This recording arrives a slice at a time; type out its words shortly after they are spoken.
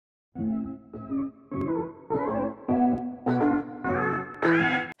Hey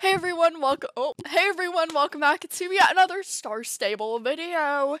everyone, welcome back to yet another Star Stable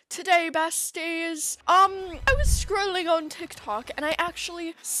video. Today, besties, I was scrolling on TikTok and I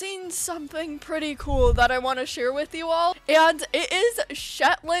actually seen something pretty cool that I want to share with you all, and it is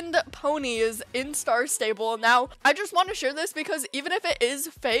Shetland Ponies in Star Stable. Now, I just want to share this because even if it is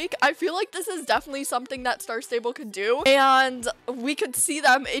fake, I feel like this is definitely something that Star Stable could do, and we could see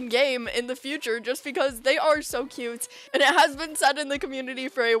them in game in the future just because they are so cute, and it has been said in the community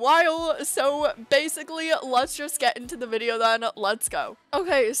for a while. So basically, let's just get into the video then. Let's go.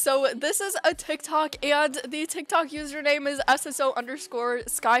 Okay, so this is a TikTok, and the TikTok username is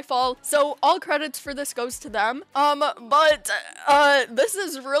SSO_Skyfall. So all credits for this goes to them. This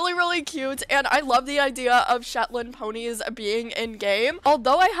is really cute, and I love the idea of Shetland Ponies being in game.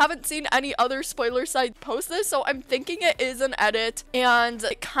 Although I haven't seen any other spoiler site post this, so I'm thinking it is an edit, and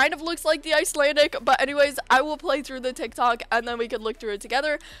it kind of looks like the Icelandic. But anyways, I will play through the TikTok, and then we can look through it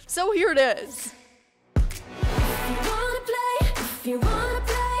together. So here it is.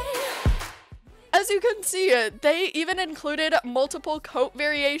 As you can see, they even included multiple coat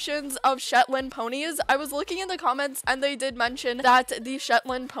variations of Shetland Ponies. I was looking in the comments and they did mention that the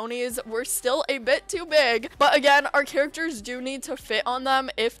Shetland Ponies were still a bit too big. But again, our characters do need to fit on them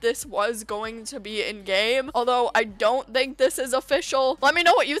if this was going to be in game. Although I don't think this is official. Let me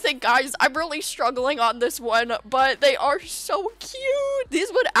know what you think, guys. I'm really struggling on this one, but they are so cute.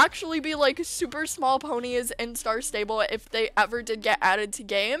 These would actually be like super small ponies in Star Stable if they ever did get added to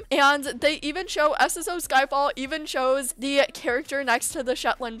game. And they even show SSO Skyfall even shows the character next to the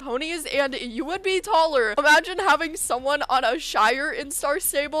Shetland Ponies, and you would be taller. Imagine having someone on a Shire in Star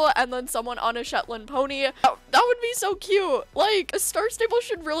Stable and then someone on a Shetland Pony. That would be so cute. Like, Star Stable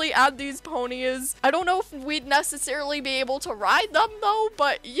should really add these ponies. I don't know if we'd necessarily be able to ride them though,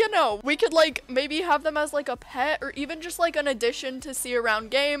 but you know, we could like maybe have them as like a pet or even just like an addition to see around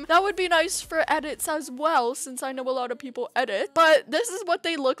game. That would be nice for edits as well, since I know a lot of people edit. But this is what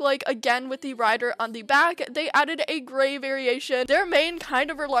they look like again with the rider on the back. They added a gray variation. Their mane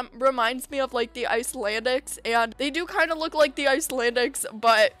kind of reminds me of like the Icelandics, and they do kind of look like the Icelandics,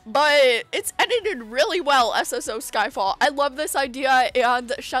 but it's edited really well, SSO Skyfall. I love this idea,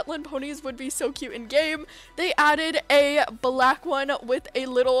 and Shetland Ponies would be so cute in game. They added a black one with a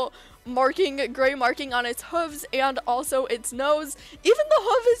little gray marking on its hooves and also its nose. Even the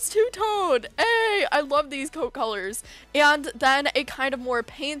hoof is two-toned. Hey, I love these coat colors. And then a kind of more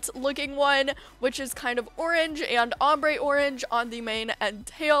paint looking one, which is kind of orange and ombre orange on the mane and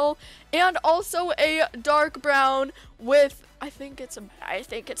tail, and also a dark brown with I think it's a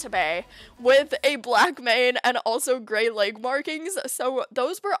bay with a black mane and also gray leg markings. So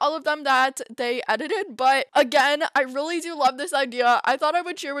those were all of them that they edited. But again, I really do love this idea. I thought I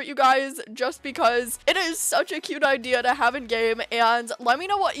would share with you guys just because it is such a cute idea to have in game. And let me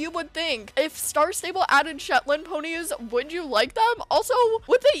know what you would think. If Star Stable added Shetland Ponies, would you like them? Also,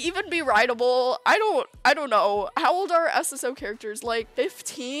 would they even be rideable? I don't know. How old are SSO characters? Like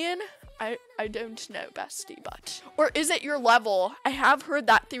 15? I don't know, bestie, but... Or is it your level? I have heard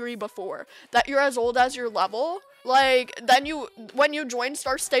that theory before, that you're as old as your level. Like, then when you join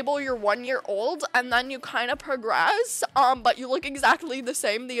Star Stable, you're 1 year old, and then you kind of progress, but you look exactly the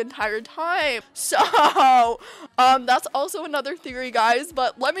same the entire time. So, that's also another theory, guys,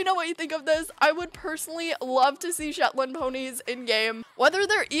 but let me know what you think of this. I would personally love to see Shetland Ponies in game, whether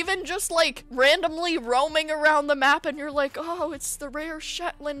they're even just, like, randomly roaming around the map, and you're like, oh, it's the rare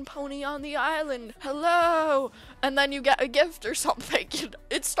Shetland Pony on the island. Hello! And then you get a gift or something.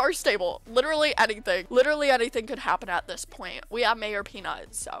 It's Star Stable. Literally anything. Literally anything could happen at this point. We have Mayor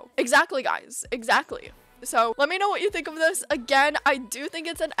Peanut, so. Exactly, guys. Exactly. So let me know what you think of this. Again, I do think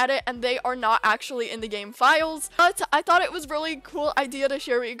it's an edit and they are not actually in the game files, but I thought it was really cool idea to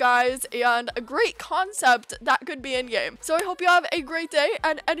share with you guys and a great concept that could be in game. So I hope you have a great day,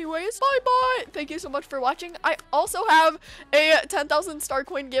 and anyways, bye. Thank you so much for watching. I also have a 10,000 star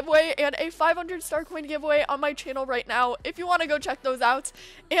coin giveaway and a 500 star coin giveaway on my channel right now if you want to go check those out.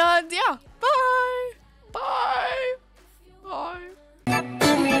 And yeah, bye.